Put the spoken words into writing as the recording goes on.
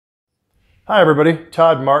Hi everybody,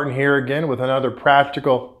 Todd Martin here again with another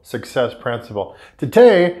practical success principle.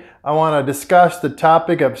 Today I want to discuss the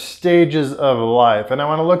topic of stages of life, and I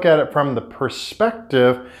want to look at it from the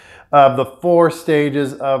perspective of the 4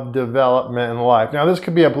 stages of development in life. Now this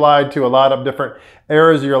could be applied to a lot of different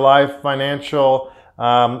areas of your life: financial,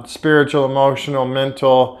 spiritual, emotional,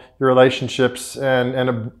 mental, your relationships, and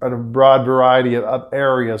a broad variety of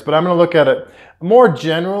areas. But I'm going to look at it more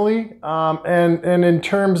generally and in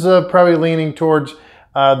terms of probably leaning towards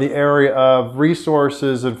the area of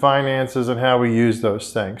resources and finances and how we use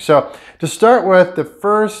those things. So to start with, the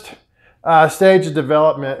first stage of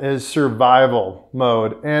development is survival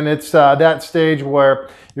mode. And it's that stage where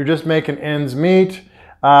you're just making ends meet.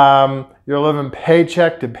 You're living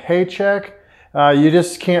paycheck to paycheck. You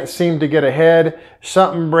just can't seem to get ahead.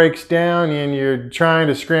 Something breaks down and you're trying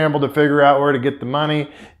to scramble to figure out where to get the money.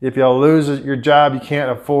 If you lose your job, you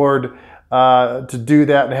can't afford to do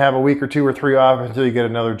that and have a week or 2 or 3 off until you get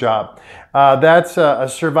another job. That's a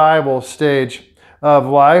survival stage of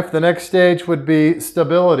life. The next stage would be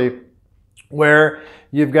stability, where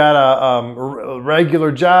you've got a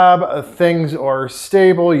regular job, things are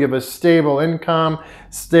stable, you have a stable income,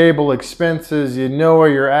 stable expenses, you know where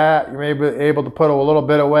you're at, you may be able to put a little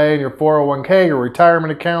bit away in your 401k, your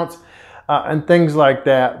retirement accounts, and things like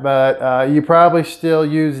that. But you probably still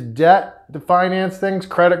use debt to finance things,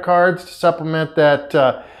 credit cards to supplement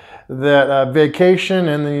that vacation,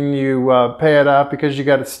 and then you pay it off because you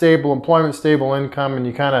got a stable employment, stable income, and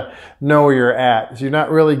you kind of know where you're at. So you're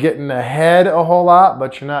not really getting ahead a whole lot,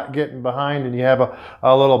 but you're not getting behind, and you have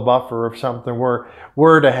a little buffer if something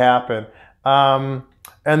were to happen.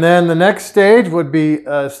 And then the next stage would be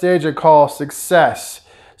a stage I call success.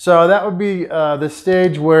 So that would be the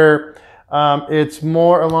stage where it's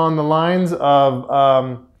more along the lines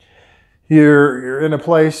of you're in a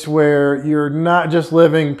place where you're not just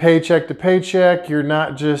living paycheck to paycheck. You're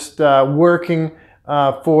not just working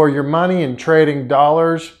for your money and trading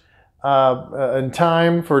dollars and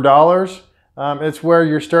time for dollars. It's where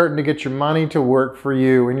you're starting to get your money to work for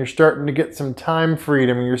you, and you're starting to get some time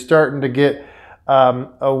freedom, and you're starting to get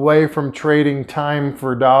away from trading time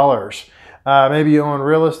for dollars. Maybe you own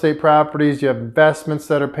real estate properties, you have investments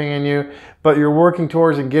that are paying you, but you're working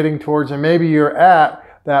towards and getting towards, and maybe you're at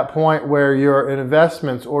that point where your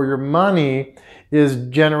investments or your money is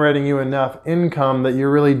generating you enough income that you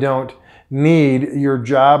really don't need your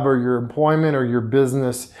job or your employment or your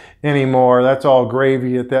business anymore. That's all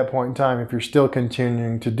gravy at that point in time if you're still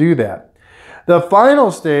continuing to do that. The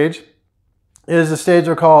final stage is the stage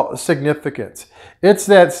we call significance. It's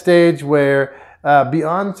that stage where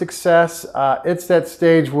beyond success, it's that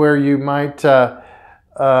stage where you might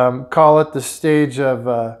call it the stage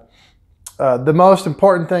of the most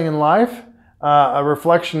important thing in life, a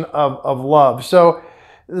reflection of love. So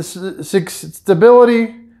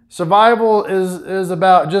stability, survival is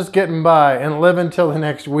about just getting by and living till the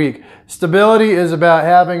next week. Stability is about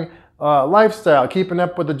having a lifestyle, keeping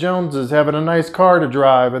up with the Joneses, having a nice car to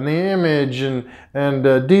drive, and the image, and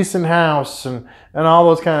a decent house, and all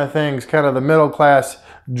those kind of things, kind of the middle class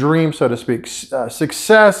dream, so to speak.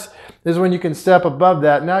 Success is when you can step above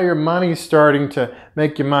that. Now your money's starting to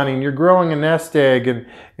make you money, and you're growing a nest egg,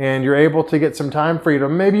 and you're able to get some time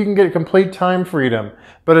freedom. Maybe you can get complete time freedom,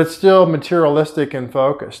 but it's still materialistic and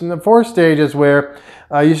focused. And the 4th stage is where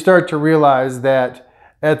you start to realize that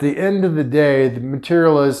at the end of the day, the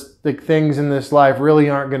materialistic things in this life really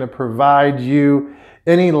aren't going to provide you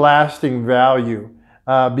any lasting value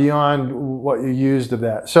beyond what you used of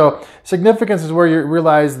that. So significance is where you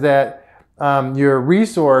realize that your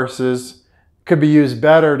resources could be used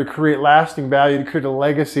better to create lasting value, to create a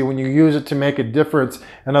legacy when you use it to make a difference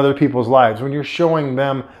in other people's lives, when you're showing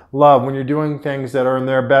them love, when you're doing things that are in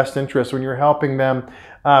their best interest, when you're helping them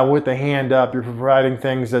with a hand up, you're providing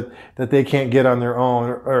things that they can't get on their own,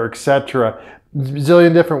 or etc. A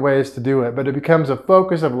zillion different ways to do it, but it becomes a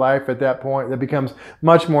focus of life at that point that becomes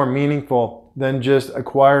much more meaningful than just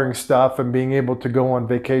acquiring stuff and being able to go on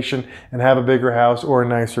vacation and have a bigger house or a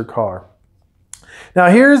nicer car. Now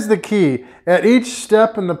here's the key. At each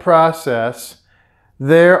step in the process,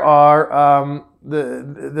 there are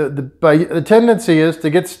the tendency is to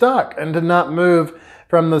get stuck and to not move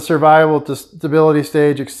from the survival to stability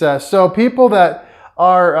stage success. So people that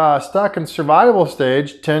are stuck in survival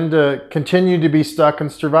stage tend to continue to be stuck in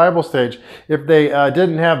survival stage. If they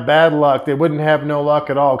didn't have bad luck, they wouldn't have no luck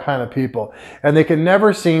at all kind of people. And they can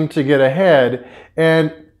never seem to get ahead.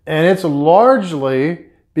 And it's largely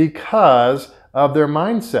because of their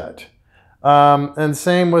mindset. And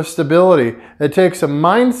same with stability. It takes a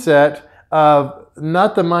mindset of,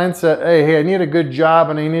 not the mindset, hey, I need a good job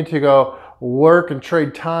and I need to go work and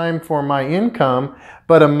trade time for my income,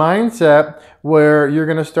 but a mindset where you're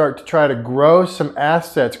going to start to try to grow some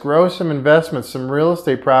assets, grow some investments, some real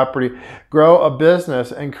estate property, grow a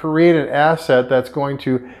business, and create an asset that's going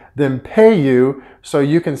to then pay you so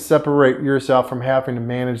you can separate yourself from having to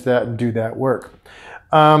manage that and do that work.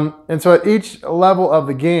 And so at each level of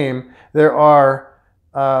the game, there are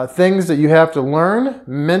things that you have to learn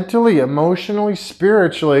mentally, emotionally,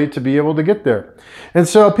 spiritually to be able to get there. And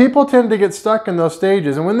so people tend to get stuck in those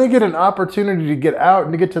stages. And when they get an opportunity to get out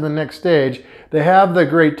and to get to the next stage, they have the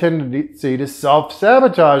great tendency to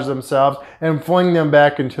self-sabotage themselves and fling them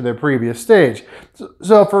back into their previous stage.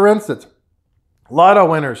 So for instance, lotto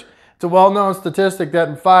winners. It's a well-known statistic that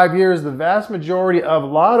in 5 years, the vast majority of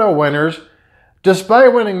lotto winners,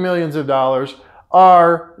 despite winning millions of dollars,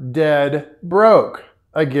 are dead broke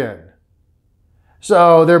again.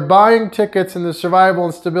 So they're buying tickets in the survival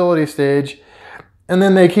and stability stage, and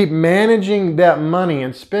then they keep managing that money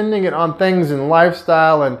and spending it on things in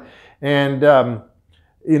lifestyle and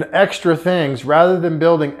extra things rather than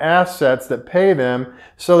building assets that pay them,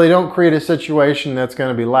 so they don't create a situation that's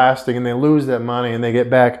going to be lasting and they lose that money and they get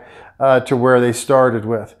back to where they started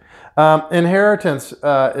with. Inheritance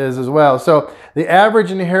is as well. So the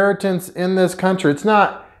average inheritance in this country, it's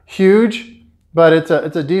not huge, but it's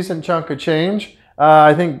a decent chunk of change.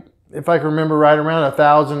 I think, if I can remember right, around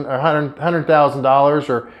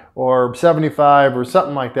 $100,000 or 75 or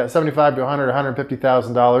something like that, 75 to 100,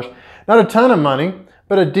 $150,000. Not a ton of money,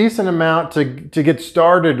 but a decent amount to get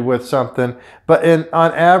started with something. But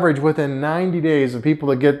on average, within 90 days of people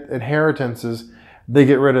that get inheritances, they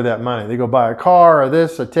get rid of that money. They go buy a car or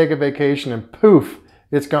this, or take a vacation, and poof,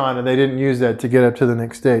 it's gone, and they didn't use that to get up to the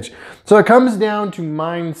next stage. So it comes down to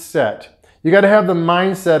mindset. You got to have the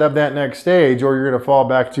mindset of that next stage, or you're going to fall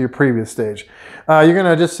back to your previous stage. You're going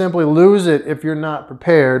to just simply lose it if you're not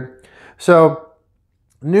prepared. So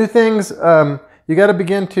new things, you got to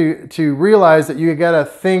begin to realize that you got to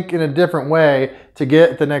think in a different way to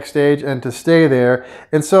get the next stage and to stay there.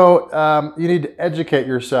 And so you need to educate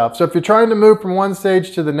yourself. So if you're trying to move from one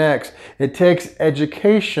stage to the next, it takes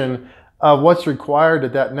education of what's required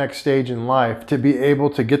at that next stage in life to be able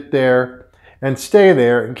to get there and stay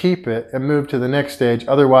there and keep it and move to the next stage.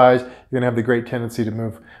 Otherwise, you're going to have the great tendency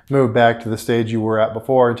to move back to the stage you were at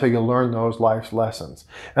before until you learn those life's lessons.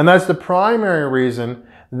 And that's the primary reason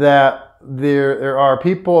that there are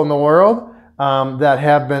people in the world that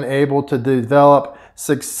have been able to develop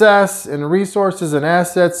success and resources and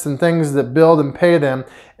assets and things that build and pay them.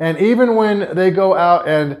 And even when they go out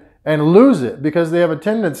and lose it, because they have a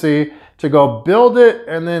tendency to go build it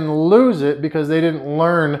and then lose it because they didn't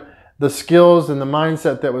learn the skills and the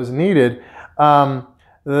mindset that was needed,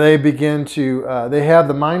 they begin to, they have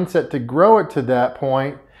the mindset to grow it to that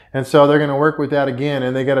point, and so they're going to work with that again,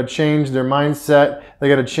 and they got to change their mindset, they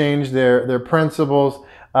got to change their principles,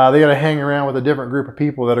 they got to hang around with a different group of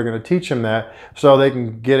people that are going to teach them that so they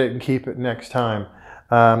can get it and keep it next time.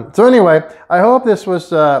 So anyway, I hope this was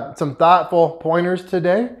some thoughtful pointers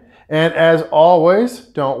today, and as always,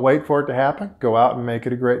 don't wait for it to happen. Go out and make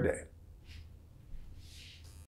it a great day.